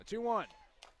2-1.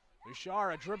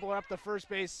 Luschar, a dribbler up the first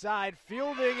base side,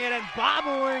 fielding it and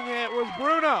bobbling it was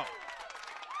Bruno.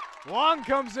 Long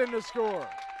comes in to score.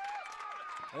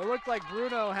 It looked like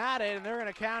Bruno had it, and they're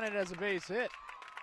going to count it as a base hit.